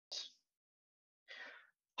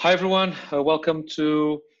Hi everyone, welcome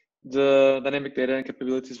to the Dynamic Data and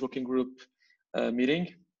Capabilities Working Group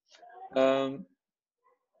meeting. Thank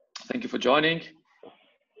you for joining.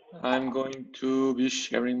 I'm going to be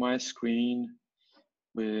sharing my screen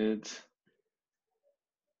with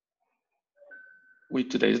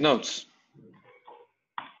today's notes.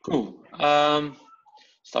 Cool.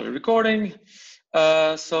 Started recording.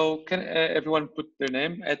 So can everyone put their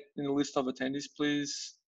name in the list of attendees,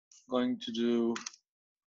 please? I'm going to do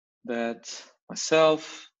that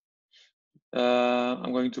myself.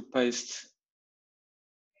 I'm going to paste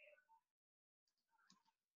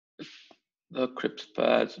the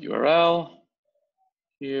CryptPad URL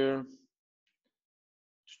here.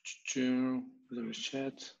 The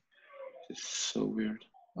chat. It's so weird.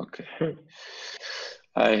 Okay.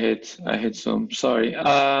 I hit Zoom. Sorry.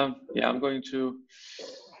 Yeah, I'm going to.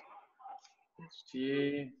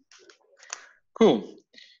 Cool.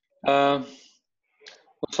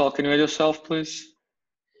 Gonçalo, can you add yourself, please?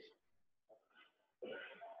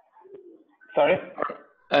 Sorry?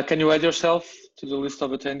 Can you add yourself to the list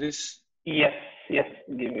of attendees? Yes.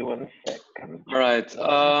 Give me 1 second. All right.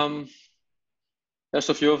 There's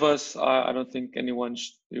a few of us. I don't think anyone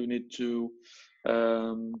you need to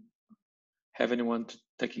have anyone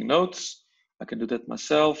taking notes. I can do that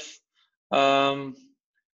myself. All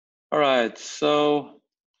right. So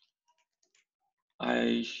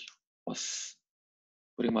I was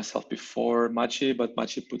putting myself before Maciej, but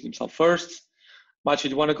Maciej put himself first. Maciej, do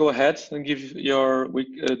you want to go ahead and give your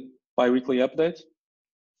bi-weekly update?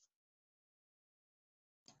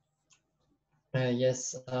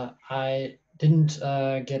 Yes, I didn't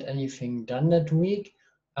get anything done that week.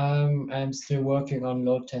 I'm still working on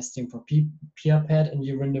load testing for PRPad and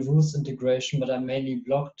the rendezvous integration, but I'm mainly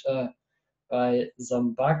blocked by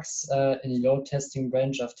some bugs in the load testing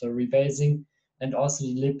branch after rebasing, and also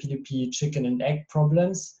the libpdp chicken and egg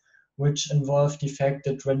problems, which involve the fact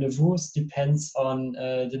that rendezvous depends on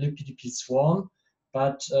the libpdp swarm,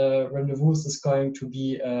 but rendezvous is going to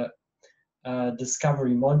be a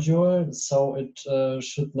discovery module, so it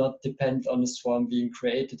should not depend on the swarm being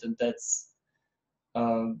created, and that's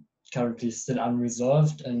currently still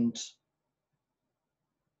unresolved, and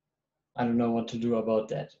I don't know what to do about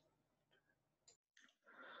that.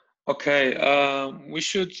 Okay, we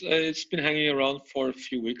should, it's been hanging around for a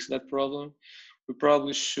few weeks, that problem. We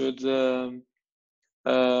probably should drop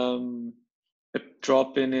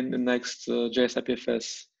in the next JS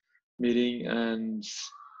IPFS meeting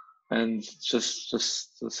and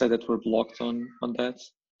just say that we're blocked on that,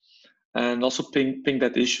 and also ping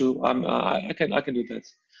that issue. I can do that.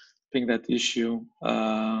 Ping that issue.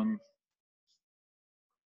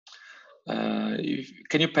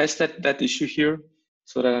 Can you paste that issue here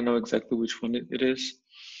so that I know exactly which one it is,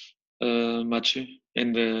 Maciej,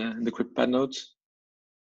 in the CryptPad notes?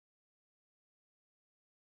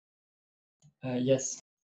 Yes.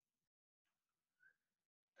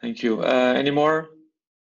 Thank you. Any more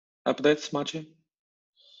updates, Maciej?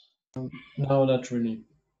 No, not really.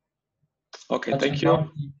 Okay, but thank you.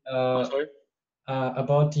 Sorry.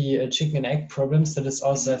 About the chicken and egg problems, that is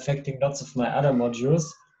also affecting lots of my other modules,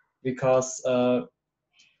 because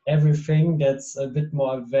everything that's a bit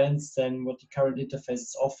more advanced than what the current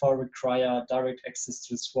interfaces offer require direct access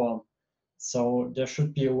to the swarm. So there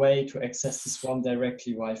should be a way to access the swarm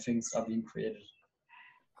directly while things are being created.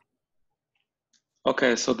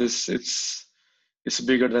 Okay, so it's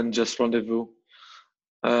bigger than just rendezvous.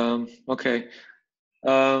 Okay.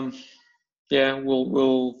 Yeah,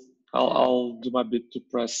 I'll do my bit to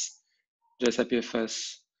press JS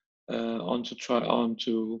IPFS on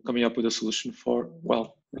to coming up with a solution for,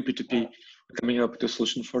 well, P2P coming up with a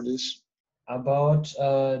solution for this. About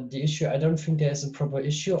the issue, I don't think there's a proper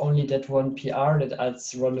issue, only that one PR that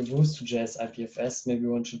adds rendezvous to JS IPFS, maybe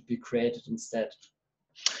one should be created instead.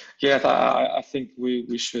 Yeah, I think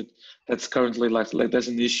we should. That's currently like there's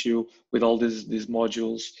an issue with all these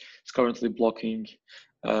modules. It's currently blocking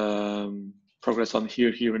progress on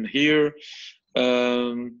here, and here.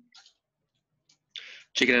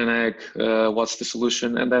 Chicken and egg. What's the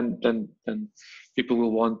solution? And then people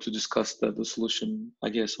will want to discuss the solution, I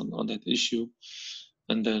guess, on that issue,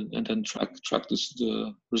 and then track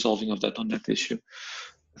the resolving of that on that issue.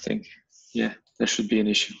 I think, yeah, there should be an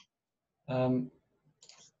issue.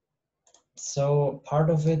 So part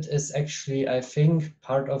of it is actually, I think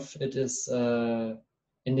part of it is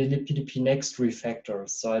in the libpdp next refactor.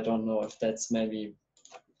 So I don't know if that's maybe.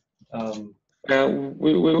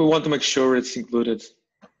 We want to make sure it's included.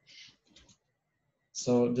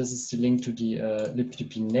 So this is the link to the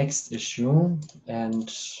libpdp next issue, and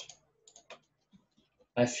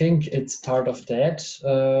I think it's part of that,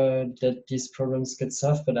 that these problems get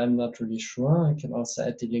solved, but I'm not really sure. I can also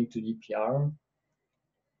add the link to the PR.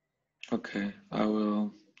 Okay, I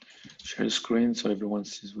will share the screen so everyone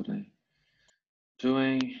sees what I'm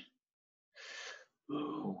doing.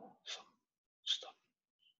 Oh, stop.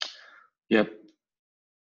 Yep.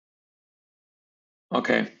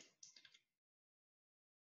 Okay.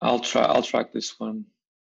 I'll track this one.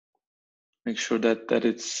 Make sure that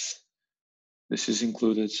this is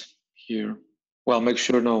included here. Well, make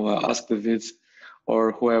sure ask the vids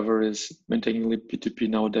or whoever is maintaining libp2p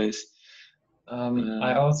nowadays.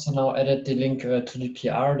 I also now added the link to the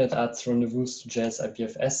PR that adds rendezvous to JS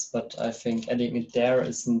IPFS, but I think adding it there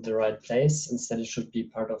isn't the right place. Instead, it should be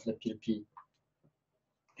part of libp.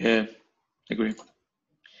 Yeah, agree.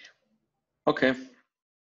 Okay.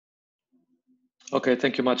 Okay,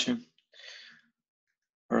 thank you, Machi.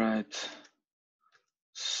 All right.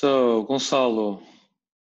 So, Gonçalo,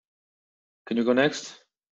 can you go next?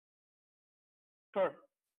 Sure.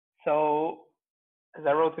 So, as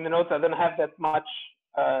I wrote in the notes, I don't have that much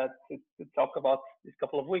to talk about these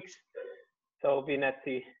couple of weeks. So,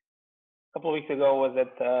 Vinetti, a couple of weeks ago was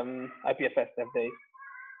at IPFS Dev Day.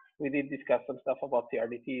 We did discuss some stuff about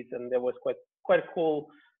TRDTs, and there was quite cool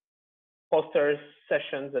posters,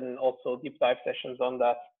 sessions, and also deep dive sessions on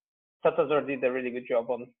that. Satazor did a really good job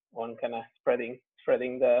on kind of spreading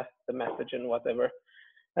the message and whatever,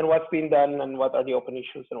 and what's been done and what are the open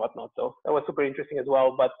issues and whatnot. So that was super interesting as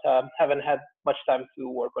well, but haven't had much time to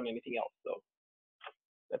work on anything else. So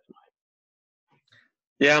that's mine.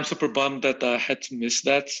 Yeah, I'm super bummed that I had to miss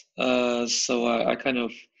that. So I kind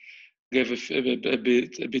of gave a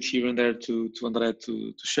bit here and there to Andre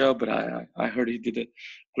to show, but I heard he did a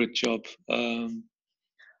great job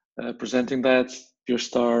presenting that Pure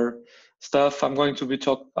Star stuff. I'm going to be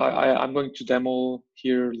I'm going to demo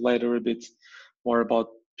here later a bit more about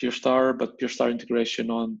Pure Star, but Pure Star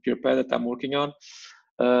integration on PurePad that I'm working on.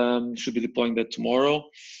 Should be deploying that tomorrow.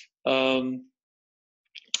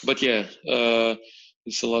 But yeah,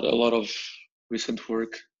 it's a lot of recent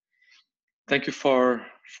work. Thank you for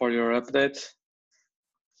your update,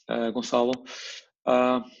 Gonçalo.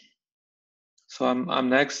 So I'm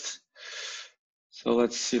next. So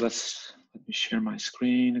let's see. Let me share my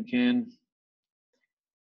screen again.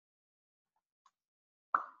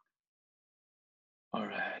 All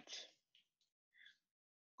right.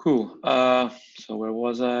 Cool. So where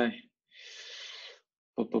was I?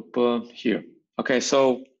 Here. Okay.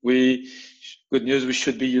 So good news. We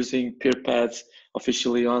should be using PeerPads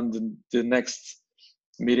officially on the next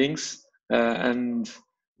meetings and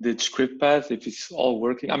the script path if it's all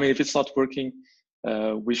working. I mean, if it's not working,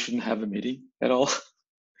 we shouldn't have a meeting at all.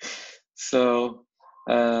 So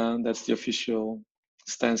that's the official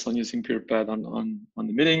stance on using PeerPad on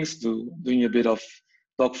the meetings, doing a bit of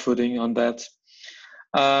dogfooding on that.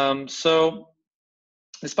 So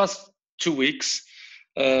this past 2 weeks,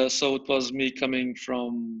 so it was me coming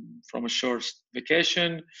from a short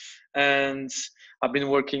vacation, and I've been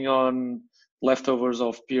working on leftovers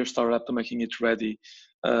of PeerStar app to making it ready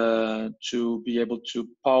to be able to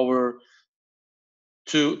power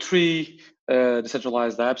three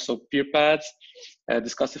decentralized apps. So PeerPads,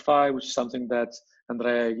 Discussify, which is something that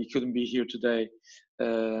Andrea, he couldn't be here today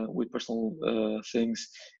with personal things,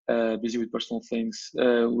 busy with personal things.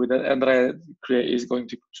 With Andrea is going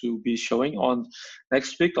to be showing on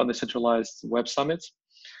next week on the centralized web summit.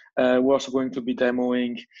 We're also going to be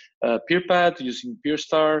demoing PeerPad using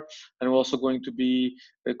PeerStar, and we're also going to be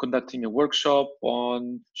conducting a workshop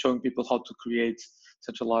on showing people how to create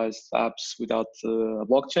centralized apps without a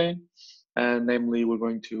blockchain. And namely, we're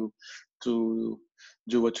going to do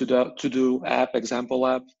a to-do app, example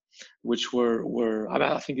app, which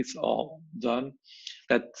I think it's all done.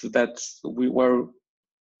 That we were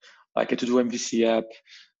like a to-do MVC app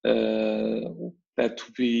that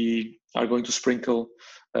we are going to sprinkle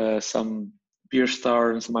some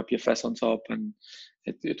PeerStar and some IPFS on top, and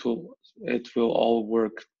it will all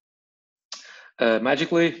work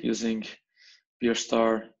magically using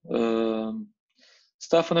PeerStar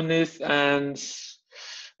stuff underneath, and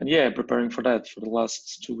yeah, preparing for that for the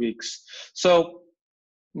last 2 weeks. So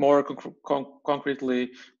more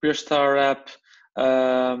concretely, PeerStar app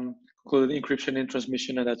included encryption in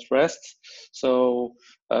transmission and at rest. So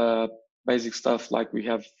basic stuff like we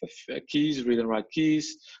have keys, read and write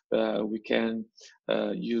keys. We can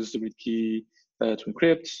use the read key to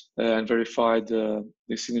encrypt and verify the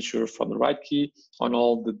signature from the write key on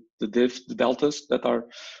all the deltas that are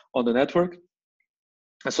on the network.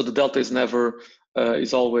 And so the delta is never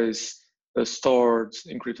is always stored,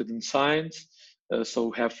 encrypted, and signed. So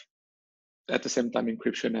we have at the same time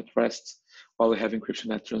encryption at rest while we have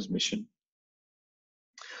encryption at transmission.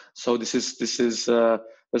 So this is this is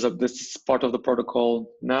part of the protocol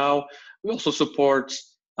now. We also support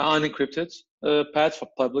unencrypted pads for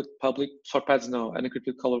pads, no,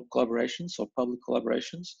 unencrypted collaborations or public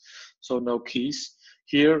collaborations. So no keys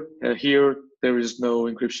here. Here there is no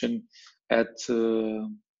encryption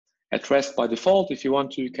at rest by default. If you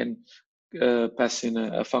want to, you can pass in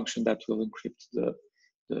a function that will encrypt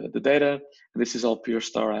the data. And this is all pure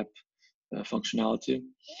Star app functionality.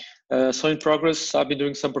 So in progress, I've been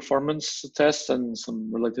doing some performance tests and some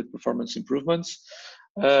related performance improvements.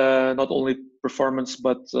 Not only performance,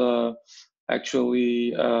 but actually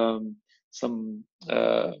some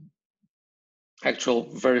actual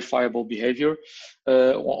verifiable behavior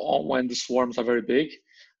when the swarms are very big.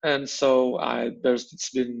 And so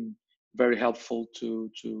it's been very helpful to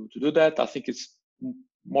do that. I think it's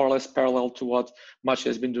more or less parallel to what Maciej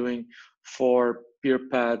has been doing for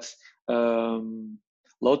PeerPad's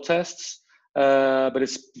load tests, but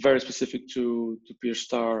it's very specific to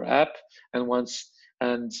PeerStar app.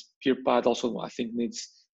 And PeerPad also, I think, needs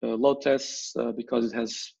load tests because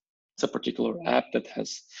it's a particular app that has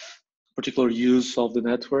particular use of the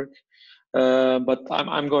network. But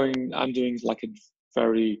I'm doing like a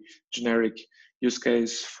very generic use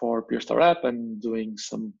case for PeerStar app and doing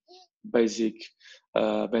some basic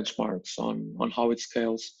benchmarks on how it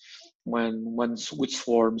scales with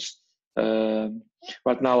swarms.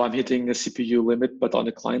 Right now I'm hitting a CPU limit, but on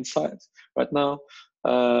the client side right now.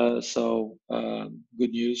 So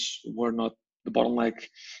good news. The bottleneck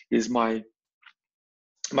is my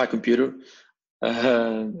computer.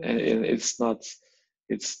 And it's not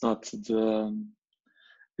the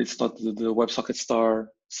WebSocket Star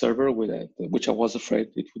server which I was afraid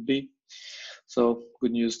it would be. So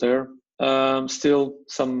good news there. Still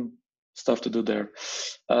some stuff to do there.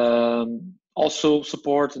 Also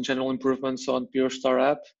support and general improvements on PeerStar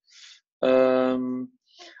app.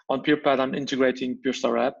 On PeerPad, I'm integrating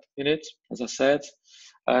PeerStar app in it, as I said,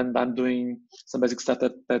 and I'm doing some basic stuff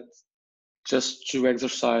that just to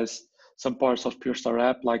exercise some parts of PeerStar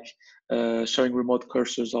app, like showing remote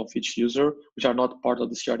cursors of each user, which are not part of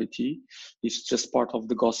the CRDT. It's just part of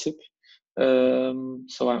the gossip.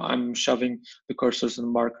 So I'm shoving the cursors and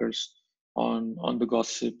markers on the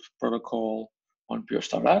gossip protocol on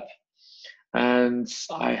PeerStar app. And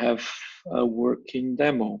I have a working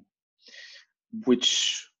demo,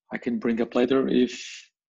 which I can bring up later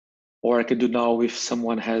or I can do now if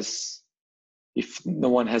no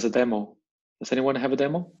one has a demo. Does anyone have a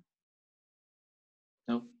demo?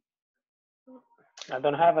 No? I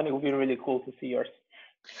don't have any. It would be really cool to see yours.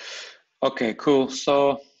 Okay, cool.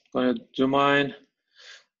 So I'm gonna do mine.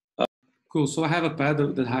 Cool. So I have a pad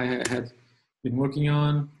that I had been working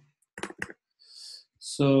on.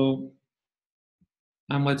 So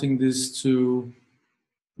I'm letting these two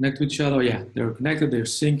connect to each other. Yeah, they're connected. They're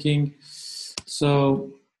syncing.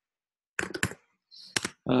 So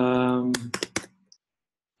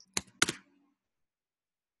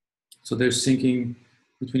so they're syncing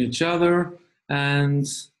between each other, and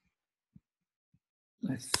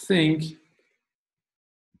I think,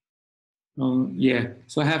 yeah.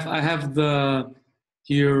 So I have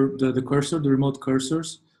here the cursor, the remote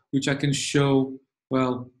cursors, which I can show.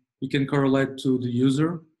 Well, you can correlate to the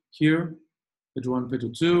user here, page 1, page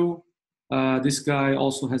 2. This guy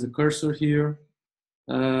also has a cursor here.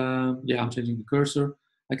 Yeah, I'm changing the cursor.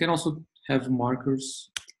 I can also have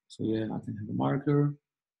markers. So yeah, I can have a marker.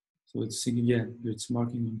 So it's syncing, yeah, it's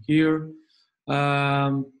marking on here.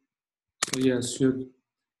 So yeah,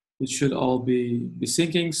 it should all be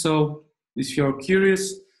syncing. So if you're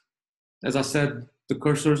curious, as I said, the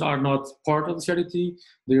cursors are not part of the CRDT.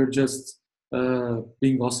 They are just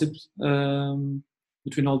being gossiped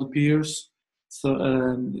between all the peers. So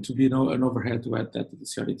it would be an overhead to add that to the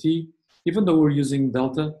CRDT, even though we're using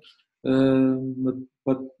Delta,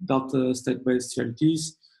 but Delta state-based CRDTs,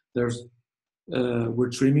 we're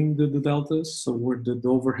trimming the deltas, so the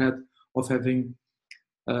overhead of having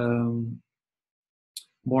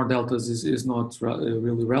more deltas is not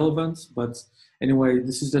really relevant. But anyway,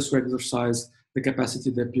 this is just to exercise the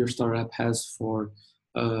capacity that PeerStar app has for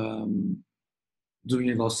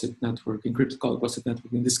doing a gossip network, encrypted gossip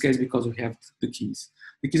network, in this case because we have the keys.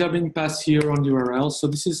 The keys are being passed here on the URL. So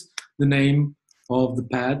this is the name of the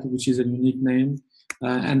pad, which is a unique name.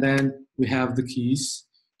 And then we have the keys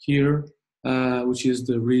here, which is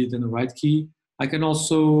the read and the write key. I can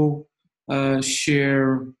also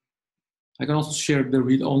share the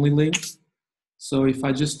read-only link. So if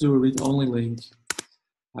I just do a read-only link,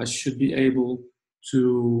 I should be able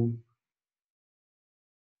to,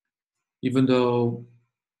 even though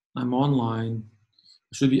I'm online,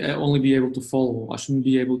 I should be only be able to follow. I shouldn't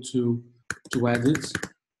be able to edit.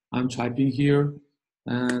 I'm typing here,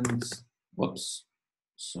 and whoops,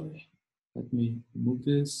 sorry. Let me remove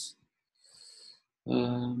this.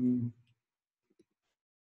 And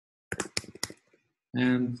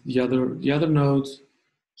the other node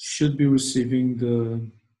should be receiving the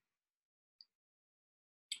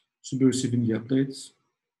updates,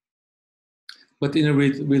 but in a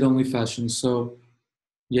read-only fashion. So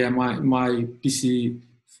yeah, my PC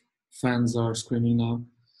fans are screaming now,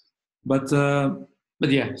 but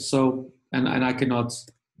yeah. So and I cannot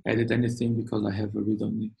edit anything because I have a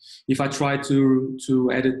read-only. If I try to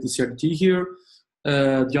edit the CRT here,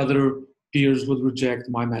 the other peers would reject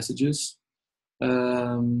my messages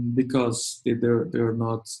because they're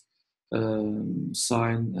not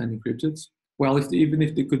signed and encrypted. Well, even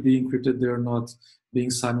if they could be encrypted, they're not being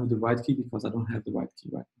signed with the right key because I don't have the right key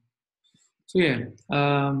right now. So yeah,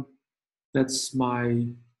 that's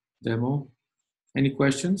my demo. Any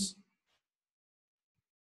questions?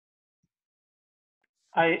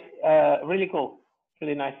 Really cool,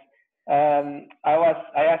 really nice. I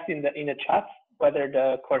asked in the chat whether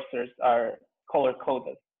the cursors are color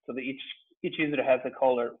coded, so that each user has a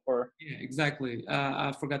color for. Yeah, exactly.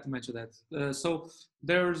 I forgot to mention that. So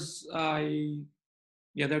there's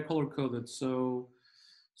yeah, they're color coded. So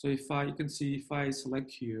if you can see if I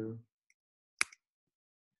select here,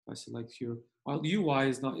 well, UI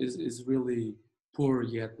is really poor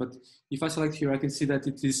yet, but if I select here, I can see that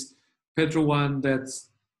it is Pedro one that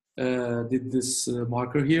did this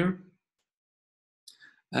marker here,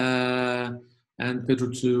 and Pedro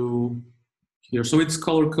 2 here. So it's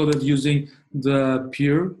color coded using the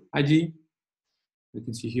peer ID. You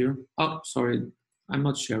can see here. Oh, sorry, I'm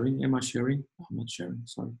not sharing. Am I sharing? Oh, I'm not sharing.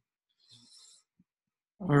 Sorry.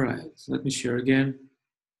 All right, so let me share again.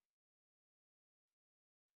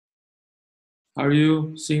 Are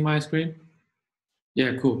you seeing my screen?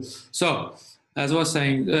 Yeah, cool. So as I was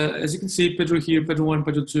saying, as you can see, Pedro here, Pedro 1,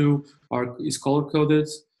 Pedro 2 is color coded.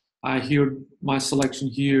 I hear my selection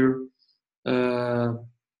here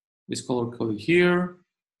is color coded here,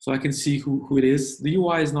 so I can see who it is. The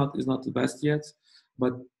UI is not the best yet,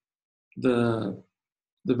 but the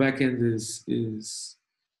backend is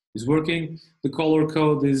working. The color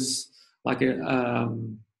code is like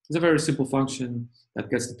it's a very simple function that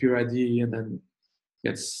gets the pure ID and then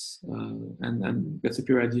gets and gets a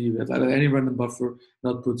pure ID at any random buffer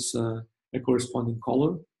that puts a corresponding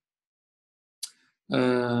color.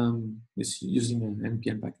 Is using an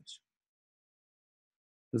npm package.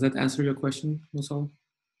 Does that answer your question, Marcelo?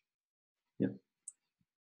 Yeah.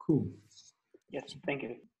 Cool. Yes, thank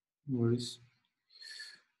you. No worries.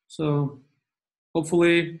 So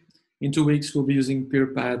hopefully in 2 weeks we'll be using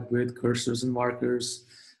PeerPad with cursors and markers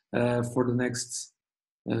for the next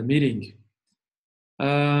meeting.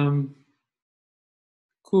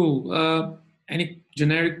 Cool. Any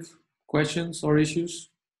generic questions or issues?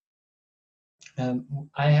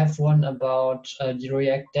 I have one about the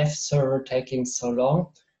React Dev server taking so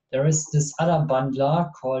long. There is this other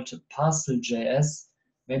bundler called Parcel.js.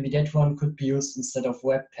 Maybe that one could be used instead of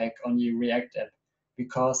Webpack on the React app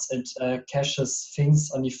because it caches things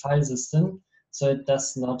on the file system, so it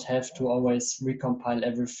does not have to always recompile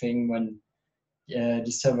everything when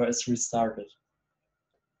the server is restarted.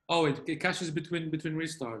 Oh, it caches between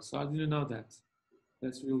restarts. I didn't know that.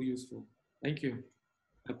 That's really useful. Thank you.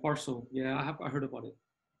 A parcel. Yeah, I heard about it.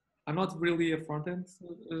 I'm not really a front end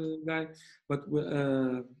guy, but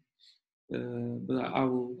I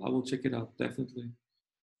will check it out definitely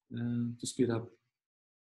to speed up.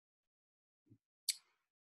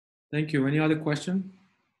 Thank you. Any other question?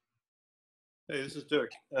 Hey, this is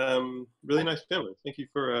Dirk. Really nice demo. Thank you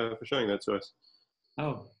for showing that to us.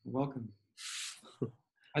 Oh, welcome.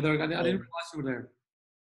 Hi, Dirk. I didn't realize you were there.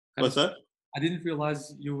 What's that? I didn't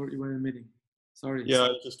realize you were in a meeting. Sorry. Yeah, I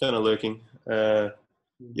was just kind of lurking.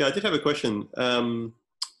 Yeah, I did have a question. I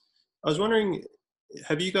was wondering,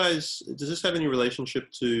 does this have any relationship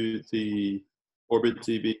to the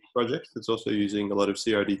OrbitDB project that's also using a lot of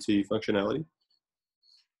CRDT functionality?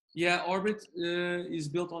 Yeah, Orbit is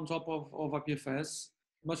built on top of IPFS.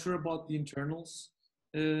 I'm not sure about the internals,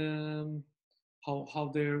 how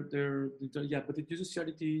they're yeah, but it uses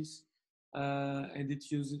CRDTs and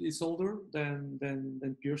it's older than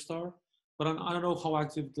PureStar, but I don't know how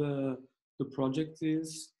active the project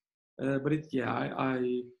is. But I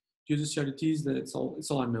use CRDTs. That's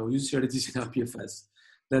all I know. Use CRDTs in IPFS.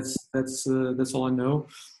 That's all I know.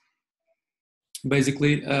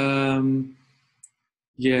 Basically.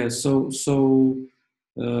 Yeah, so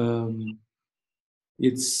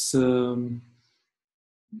it's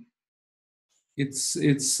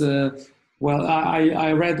Well,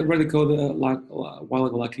 I read the code like a while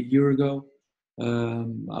ago, like a year ago,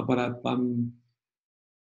 but I'm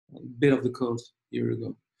a bit of the code a year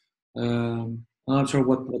ago. I'm not sure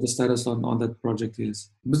what the status on that project is,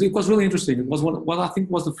 but it was really interesting. It was what I think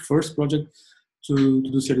was the first project to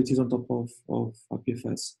do CRDTs on top of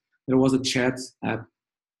IPFS. There was a chat app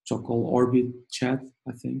called Orbit Chat,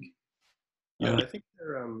 I think. Yeah, I think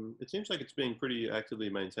it seems like it's being pretty actively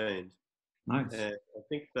maintained. Nice. And I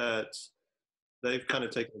think that they've kind of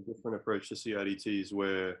taken a different approach to CRDTs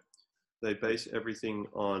where they base everything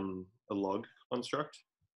on a log construct,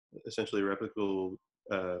 essentially a replicable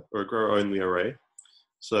or a grow-only array.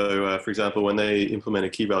 So, for example, when they implement a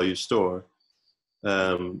key value store,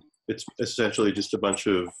 it's essentially just a bunch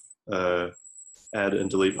of add and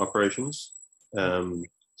delete operations.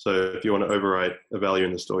 So if you want to overwrite a value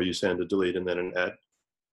in the store, you send a delete and then an add.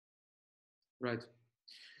 Right.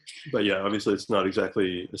 But yeah, obviously it's not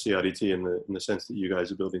exactly a CRDT in the sense that you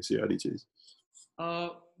guys are building CRDTs.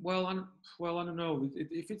 Well, I don't know.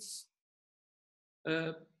 If it's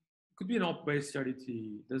could be an op-based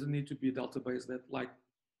CRDT. Doesn't need to be a delta-based that like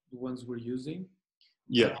the ones we're using.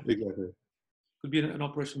 Yeah, exactly. Could be an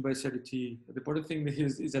operation-based CRDT. The important thing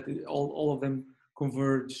is that all of them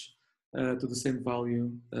converge to the same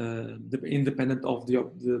value, independent of the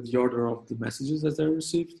order of the messages that they're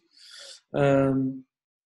received.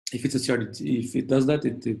 If it's a CRDT, if it does that,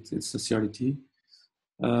 it's a CRDT.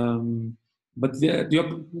 But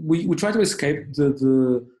we try to escape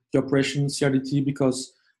the operation CRDT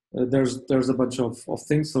because there's a bunch of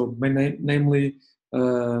things. So namely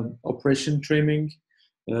operation trimming.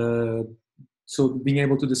 So being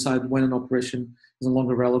able to decide when an operation is no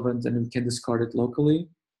longer relevant and we can discard it locally,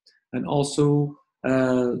 and also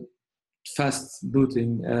fast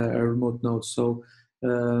booting a remote node. So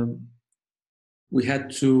we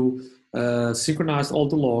had to synchronize all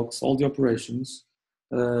the logs, all the operations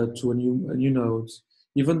to a new node.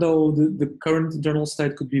 Even though the current internal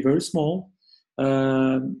state could be very small,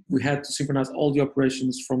 we had to synchronize all the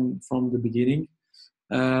operations from the beginning.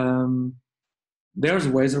 There's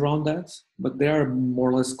ways around that, but they are more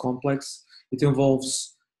or less complex. It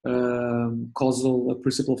involves a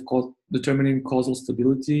principle of determining causal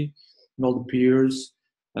stability in all the peers.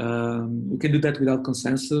 We can do that without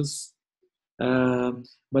consensus.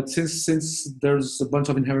 But since there's a bunch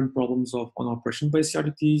of inherent problems on operation-based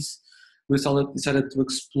CRDTs, we decided to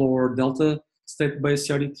explore delta state-based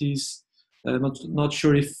CRDTs. Not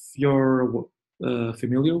sure if you're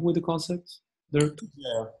familiar with the concept there.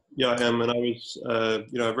 Yeah, I am, and I was,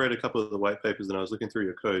 I've read a couple of the white papers, and I was looking through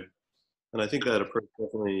your code, and I think that approach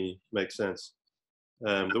definitely makes sense.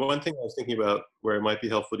 The one thing I was thinking about where it might be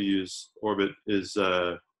helpful to use Orbit is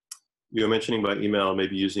you were mentioning by email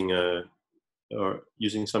maybe using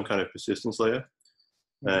some kind of persistence layer,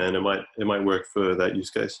 and it might work for that use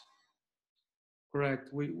case. Correct.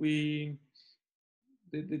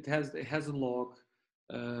 It has a log.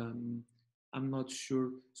 I'm not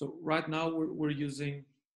sure. So right now we're using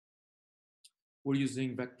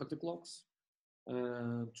vector logs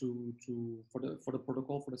for the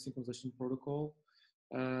protocol, for the synchronization protocol,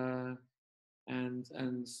 and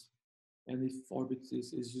if Orbit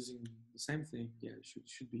is using the same thing, yeah, it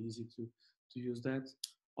should be easy to use that.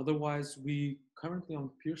 Otherwise, we currently on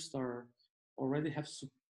PeerStar already have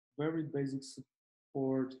very basic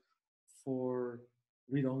support for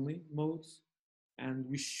read-only modes, and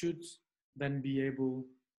we should then be able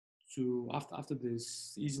to after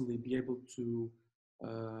this easily be able to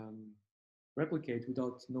replicate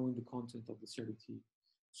without knowing the content of the CRDT.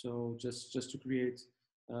 So just to create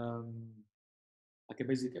like a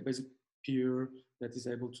basic peer that is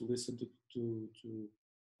able to listen to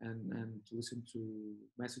listen to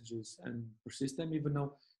messages and persist them, even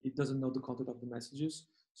though it doesn't know the content of the messages.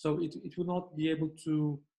 So it will not be able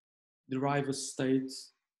to derive a state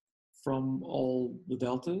from all the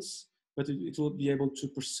deltas, but it will be able to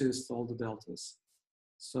persist all the deltas.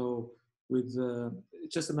 So with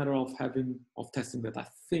it's just a matter of testing that. I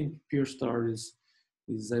think PeerStar is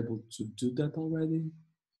able to do that already.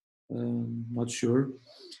 Not sure.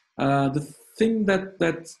 The thing that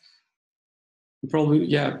probably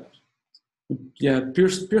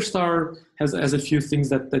PeerStar has a few things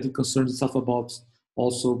that it concerns itself about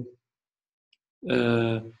also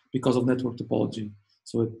because of network topology.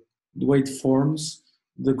 So the way it forms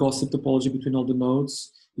the gossip topology between all the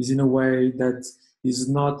nodes is in a way that is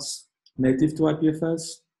not native to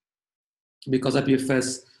IPFS, because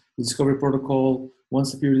IPFS, the discovery protocol,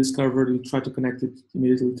 once a peer is discovered, you try to connect it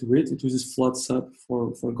immediately to it. It uses flood sub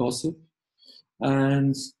for gossip.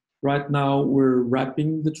 And right now we're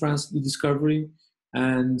wrapping the discovery,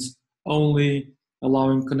 and only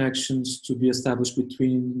allowing connections to be established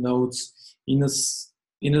between nodes in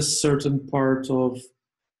a certain part of,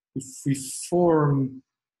 if we form,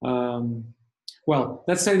 well,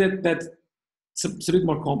 let's say that it's a bit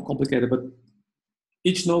more complicated, but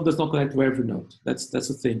each node does not connect to every node. That's the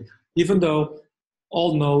thing. Even though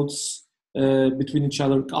all nodes between each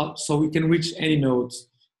other, so we can reach any node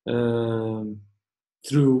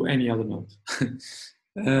through any other node.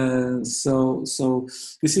 So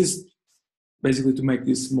this is basically to make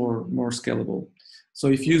this more scalable. So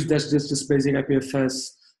if you use this basic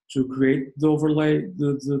IPFS to create the overlay,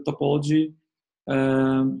 the topology,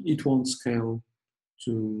 it won't scale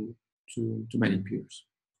to many peers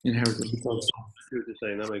inherited. Because I see what you're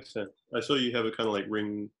saying. That makes sense. I saw you have a kind of like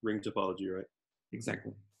ring topology, right?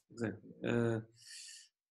 Exactly.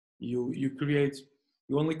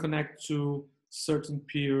 You only connect to certain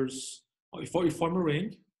peers. You form a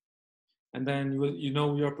ring, and then you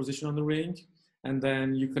know your position on the ring, and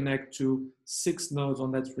then you connect to 6 nodes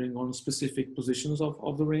on that ring on specific positions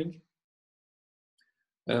of the ring.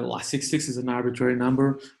 6 is an arbitrary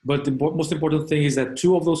number, but the most important thing is that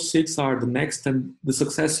 2 of those 6 are the next and the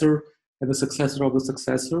successor and the successor of the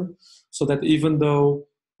successor, so that even though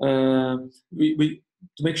we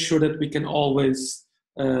to make sure that we can always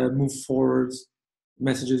move forward,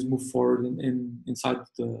 messages move forward inside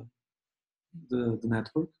the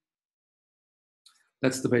network.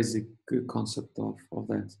 That's the basic concept of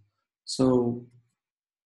that. So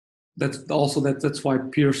that's why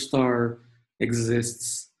peer star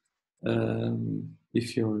exists,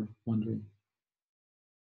 if you're wondering.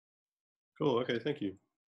 Cool. Okay. Thank you.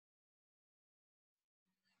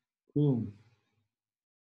 Cool.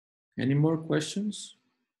 Any more questions?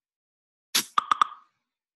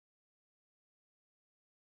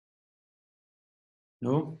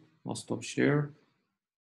 No? I'll stop share.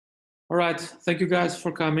 All right. Thank you guys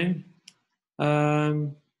for coming. I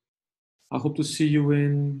hope to see you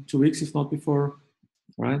in 2 weeks, if not before.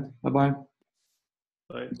 All right. Bye-bye.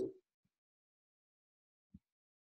 Bye.